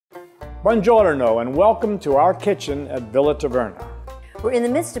Buongiorno and welcome to our kitchen at Villa Taverna. We're in the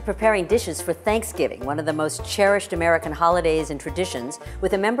midst of preparing dishes for Thanksgiving, one of the most cherished American holidays and traditions,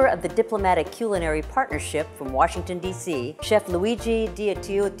 with a member of the Diplomatic Culinary Partnership from Washington, D.C., Chef Luigi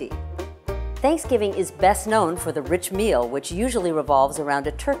Diattiotti. Thanksgiving is best known for the rich meal, which usually revolves around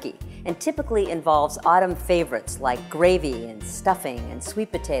a turkey and typically involves autumn favorites like gravy and stuffing and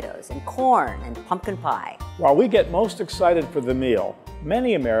sweet potatoes and corn and pumpkin pie. While we get most excited for the meal,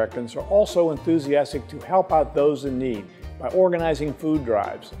 many Americans are also enthusiastic to help out those in need by organizing food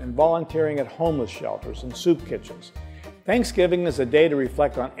drives and volunteering at homeless shelters and soup kitchens. Thanksgiving is a day to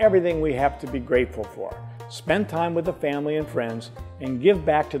reflect on everything we have to be grateful for, spend time with the family and friends, and give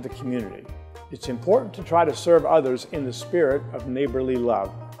back to the community. It's important to try to serve others in the spirit of neighborly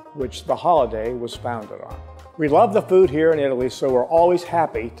love, which the holiday was founded on. We love the food here in Italy, so we're always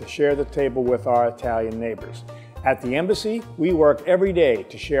happy to share the table with our Italian neighbors. At the Embassy, we work every day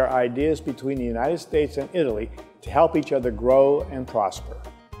to share ideas between the United States and Italy to help each other grow and prosper.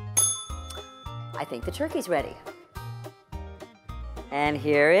 I think the turkey's ready. And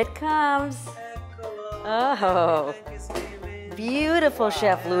here it comes. Oh, beautiful,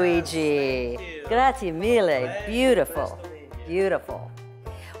 Chef Luigi. Grazie mille. Beautiful, beautiful.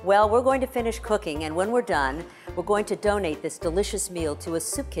 Well, we're going to finish cooking, and when we're done, we're going to donate this delicious meal to a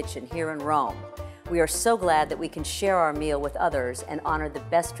soup kitchen here in Rome. We are so glad that we can share our meal with others and honor the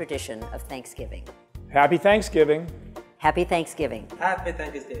best tradition of Thanksgiving. Happy Thanksgiving. Happy Thanksgiving. Happy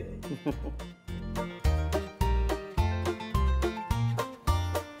Thanksgiving.